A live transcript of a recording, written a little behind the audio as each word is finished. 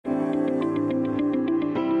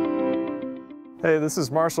Hey, this is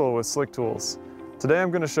Marshall with Slick Tools. Today I'm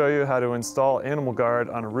going to show you how to install Animal Guard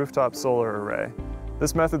on a rooftop solar array.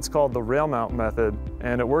 This method's called the rail mount method,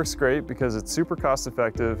 and it works great because it's super cost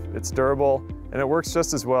effective, it's durable, and it works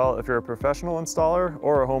just as well if you're a professional installer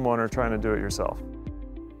or a homeowner trying to do it yourself.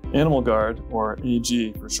 Animal Guard, or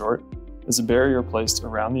AG for short, is a barrier placed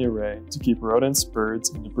around the array to keep rodents, birds,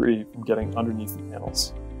 and debris from getting underneath the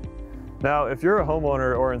panels. Now, if you're a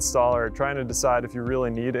homeowner or installer trying to decide if you really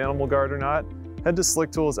need Animal Guard or not, head to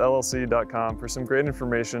slicktoolsllc.com for some great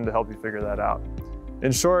information to help you figure that out.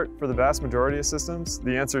 In short, for the vast majority of systems,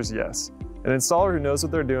 the answer is yes. An installer who knows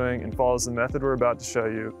what they're doing and follows the method we're about to show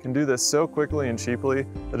you can do this so quickly and cheaply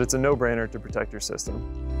that it's a no-brainer to protect your system.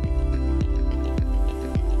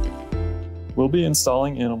 We'll be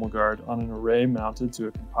installing Animal Guard on an array mounted to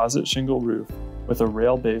a composite shingle roof with a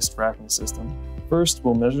rail-based racking system. First,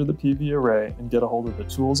 we'll measure the PV array and get a hold of the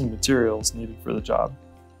tools and materials needed for the job.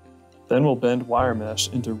 Then we'll bend wire mesh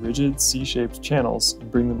into rigid C-shaped channels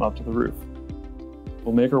and bring them up to the roof.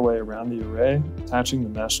 We'll make our way around the array, attaching the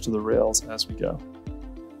mesh to the rails as we go.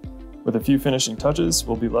 With a few finishing touches,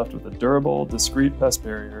 we'll be left with a durable, discrete pest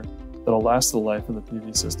barrier that'll last the life of the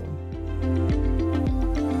PV system.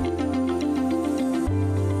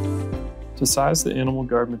 To size the Animal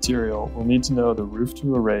Guard material, we'll need to know the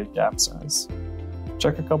roof-to-array gap size.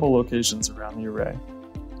 Check a couple locations around the array.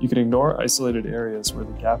 You can ignore isolated areas where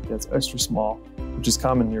the gap gets extra small, which is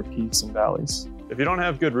common near peaks and valleys. If you don't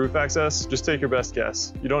have good roof access, just take your best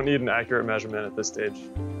guess. You don't need an accurate measurement at this stage.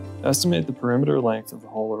 Estimate the perimeter length of the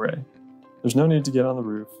whole array. There's no need to get on the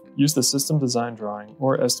roof. Use the system design drawing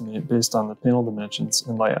or estimate based on the panel dimensions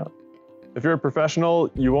and layout. If you're a professional,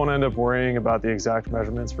 you won't end up worrying about the exact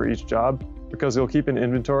measurements for each job because you'll keep an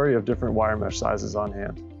inventory of different wire mesh sizes on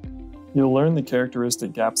hand. You'll learn the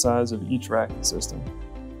characteristic gap size of each racking system.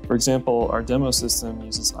 For example, our demo system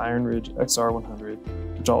uses Iron Ridge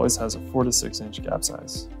XR100, which always has a 4 to 6 inch gap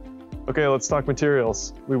size. Okay, let's talk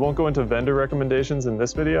materials. We won't go into vendor recommendations in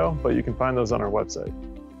this video, but you can find those on our website.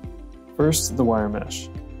 First, the wire mesh.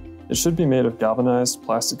 It should be made of galvanized,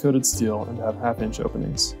 plastic-coated steel and have half-inch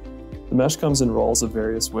openings. The mesh comes in rolls of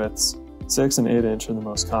various widths. 6 and 8 inch are the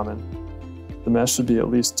most common. The mesh should be at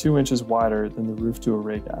least 2 inches wider than the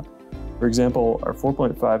roof-to-array gap. For example, our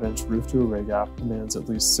 4.5 inch roof-to-array gap demands at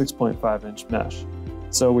least 6.5 inch mesh,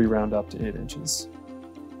 so we round up to 8 inches.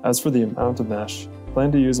 As for the amount of mesh,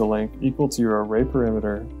 plan to use a length equal to your array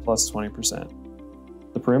perimeter plus 20%.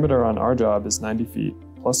 The perimeter on our job is 90 feet,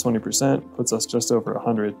 plus 20% puts us just over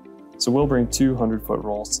 100, so we'll bring 2 100-foot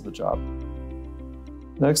rolls to the job.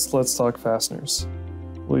 Next, let's talk fasteners.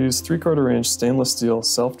 We'll use 3/4 inch stainless steel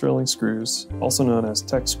self-drilling screws, also known as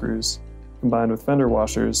tech screws, combined with fender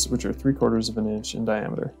washers, which are 3/4 inch in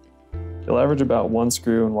diameter. You'll average about 1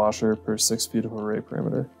 screw and washer per 6 feet of array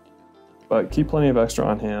perimeter. But keep plenty of extra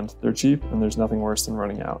on hand, they're cheap and there's nothing worse than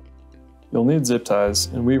running out. You'll need zip ties,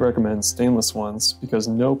 and we recommend stainless ones because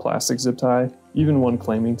no plastic zip tie, even one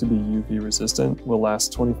claiming to be UV resistant, will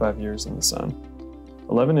last 25 years in the sun.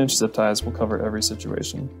 11 inch zip ties will cover every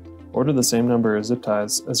situation. Order the same number of zip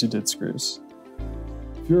ties as you did screws.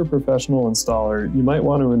 If you're a professional installer, you might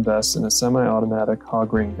want to invest in a semi-automatic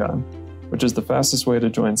hog ring gun, which is the fastest way to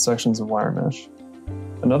join sections of wire mesh.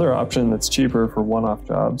 Another option that's cheaper for one-off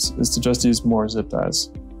jobs is to just use more zip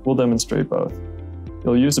ties. We'll demonstrate both.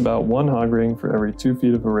 You'll use about 1 hog ring for every 2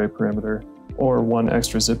 feet of array perimeter, or 1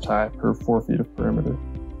 extra zip tie per 4 feet of perimeter.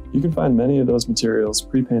 You can find many of those materials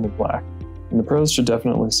pre-painted black, and the pros should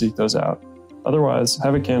definitely seek those out. Otherwise,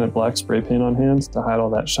 have a can of black spray paint on hand to hide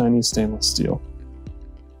all that shiny stainless steel.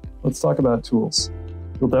 Let's talk about tools.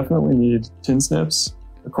 You'll definitely need tin snips,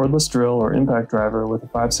 a cordless drill or impact driver with a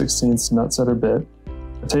 5/16 nut setter bit,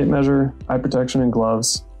 a tape measure, eye protection and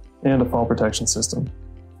gloves, and a fall protection system.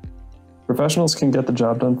 Professionals can get the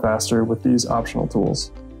job done faster with these optional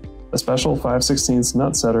tools: a special 5/16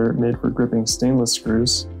 nut setter made for gripping stainless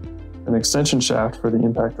screws, an extension shaft for the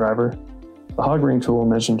impact driver, the hog ring tool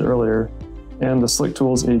mentioned earlier, and the Slick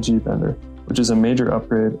Tools AG bender, which is a major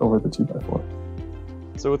upgrade over the 2x4.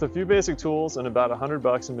 So with a few basic tools and about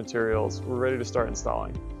 $100 in materials, we're ready to start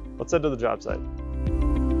installing. Let's head to the job site.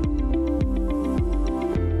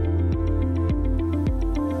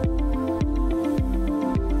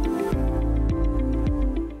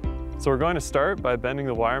 So we're going to start by bending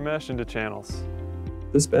the wire mesh into channels.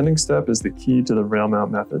 This bending step is the key to the rail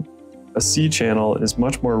mount method. A C channel is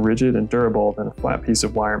much more rigid and durable than a flat piece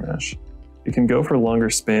of wire mesh. It can go for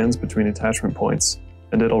longer spans between attachment points,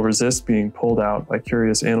 and it'll resist being pulled out by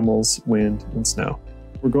curious animals, wind, and snow.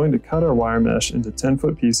 We're going to cut our wire mesh into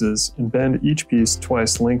 10-foot pieces and bend each piece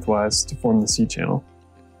twice lengthwise to form the C channel.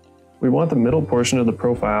 We want the middle portion of the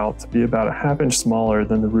profile to be about a ½ inch smaller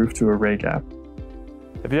than the roof to array gap.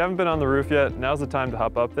 If you haven't been on the roof yet, now's the time to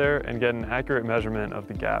hop up there and get an accurate measurement of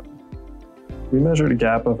the gap. We measured a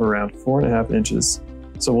gap of around 4½ inches,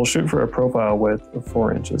 so we'll shoot for a profile width of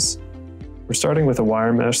 4 inches. We're starting with a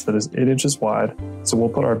wire mesh that is 8 inches wide, so we'll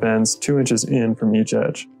put our bends 2 inches in from each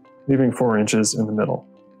edge, leaving 4 inches in the middle.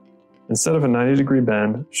 Instead of a 90-degree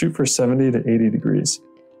bend, shoot for 70 to 80 degrees.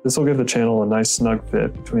 This will give the channel a nice snug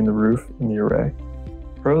fit between the roof and the array.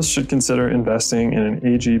 Pros should consider investing in an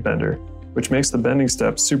AG bender, which makes the bending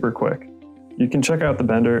step super quick. You can check out the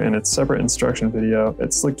bender and its separate instruction video at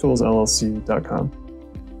slicktoolsllc.com.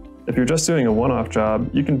 If you're just doing a one-off job,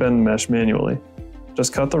 you can bend the mesh manually.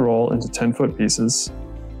 Just cut the roll into 10-foot pieces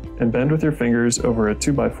and bend with your fingers over a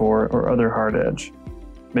 2x4 or other hard edge.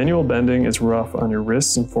 Manual bending is rough on your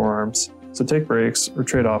wrists and forearms, so take breaks or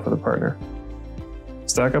trade off with a partner.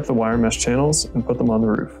 Stack up the wire mesh channels and put them on the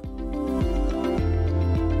roof.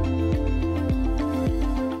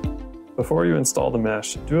 Before you install the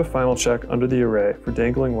mesh, do a final check under the array for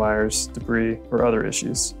dangling wires, debris, or other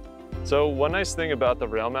issues. So one nice thing about the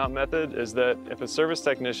rail mount method is that if a service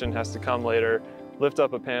technician has to come later, lift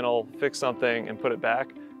up a panel, fix something, and put it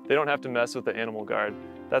back, they don't have to mess with the animal guard.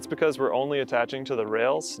 That's because we're only attaching to the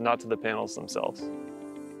rails, not to the panels themselves.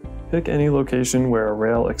 Pick any location where a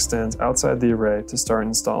rail extends outside the array to start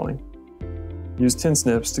installing. Use tin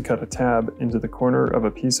snips to cut a tab into the corner of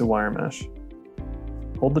a piece of wire mesh.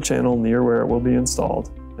 Hold the channel near where it will be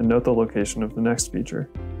installed and note the location of the next feature.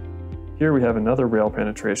 Here we have another rail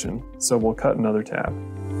penetration, so we'll cut another tab.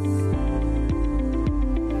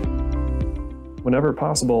 Whenever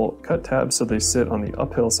possible, cut tabs so they sit on the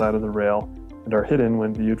uphill side of the rail and are hidden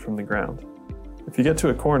when viewed from the ground. If you get to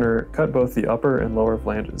a corner, cut both the upper and lower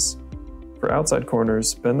flanges. For outside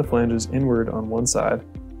corners, bend the flanges inward on one side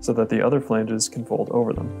so that the other flanges can fold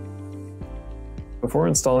over them. Before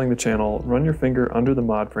installing the channel, run your finger under the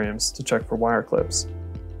mod frames to check for wire clips.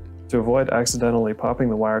 To avoid accidentally popping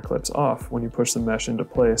the wire clips off when you push the mesh into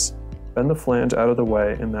place, bend the flange out of the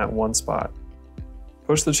way in that one spot.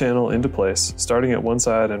 Push the channel into place, starting at one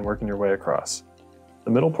side and working your way across.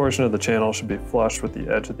 The middle portion of the channel should be flush with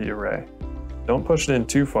the edge of the array. Don't push it in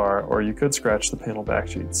too far or you could scratch the panel back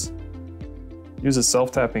sheets. Use a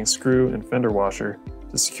self-tapping screw and fender washer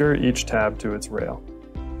to secure each tab to its rail.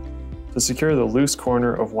 To secure the loose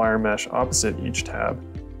corner of wire mesh opposite each tab,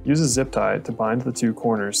 use a zip tie to bind the two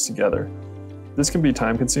corners together. This can be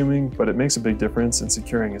time-consuming, but it makes a big difference in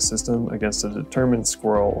securing a system against a determined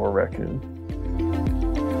squirrel or raccoon.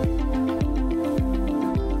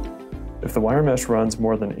 If the wire mesh runs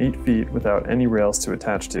more than 8 feet without any rails to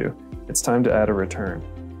attach to, it's time to add a return.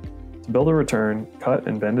 To build a return, cut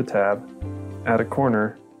and bend a tab, add a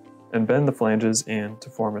corner, and bend the flanges in to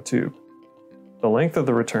form a tube. The length of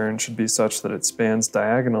the return should be such that it spans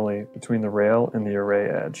diagonally between the rail and the array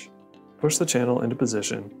edge. Push the channel into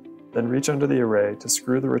position, then reach under the array to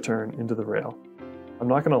screw the return into the rail. I'm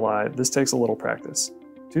not going to lie, this takes a little practice.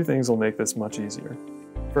 Two things will make this much easier.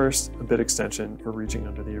 First, a bit extension for reaching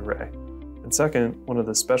under the array. And second, one of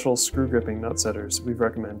the special screw gripping nut setters we've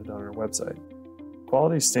recommended on our website.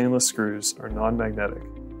 Quality stainless screws are non-magnetic,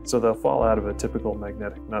 so they'll fall out of a typical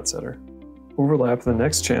magnetic nut setter. Overlap the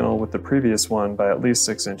next channel with the previous one by at least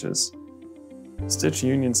 6 inches. Stitch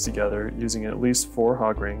unions together using at least 4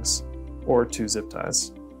 hog rings or 2 zip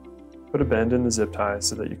ties. Put a bend in the zip tie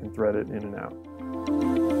so that you can thread it in and out.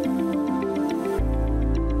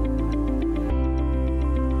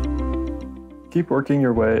 Keep working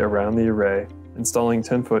your way around the array, installing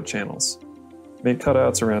 10-foot channels. Make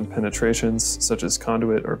cutouts around penetrations such as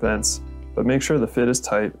conduit or vents, but make sure the fit is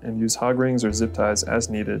tight and use hog rings or zip ties as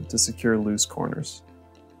needed to secure loose corners.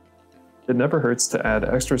 It never hurts to add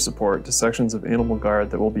extra support to sections of animal guard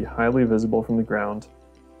that will be highly visible from the ground,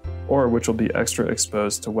 or which will be extra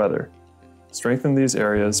exposed to weather. Strengthen these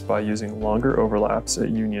areas by using longer overlaps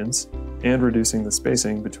at unions and reducing the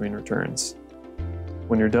spacing between returns.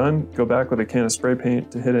 When you're done, go back with a can of spray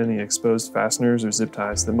paint to hit any exposed fasteners or zip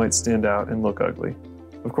ties that might stand out and look ugly.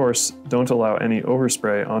 Of course, don't allow any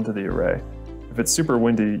overspray onto the array. If it's super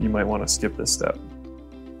windy, you might want to skip this step.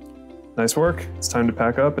 Nice work, it's time to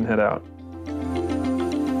pack up and head out.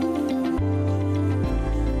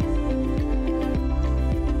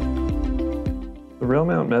 The rail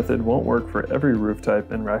mount method won't work for every roof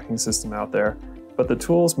type and racking system out there, but the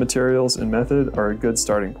tools, materials, and method are a good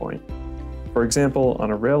starting point. For example,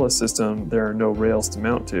 on a railless system, there are no rails to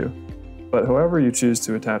mount to, but however you choose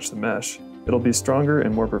to attach the mesh, it'll be stronger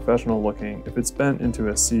and more professional looking if it's bent into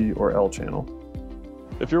a C or L channel.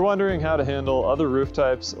 If you're wondering how to handle other roof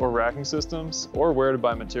types or racking systems, or where to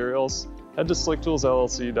buy materials, head to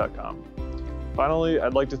slicktoolsllc.com. Finally,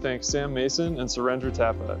 I'd like to thank Sam Mason and Surendra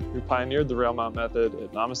Thapa, who pioneered the rail mount method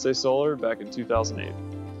at Namaste Solar back in 2008.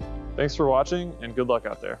 Thanks for watching, and good luck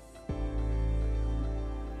out there.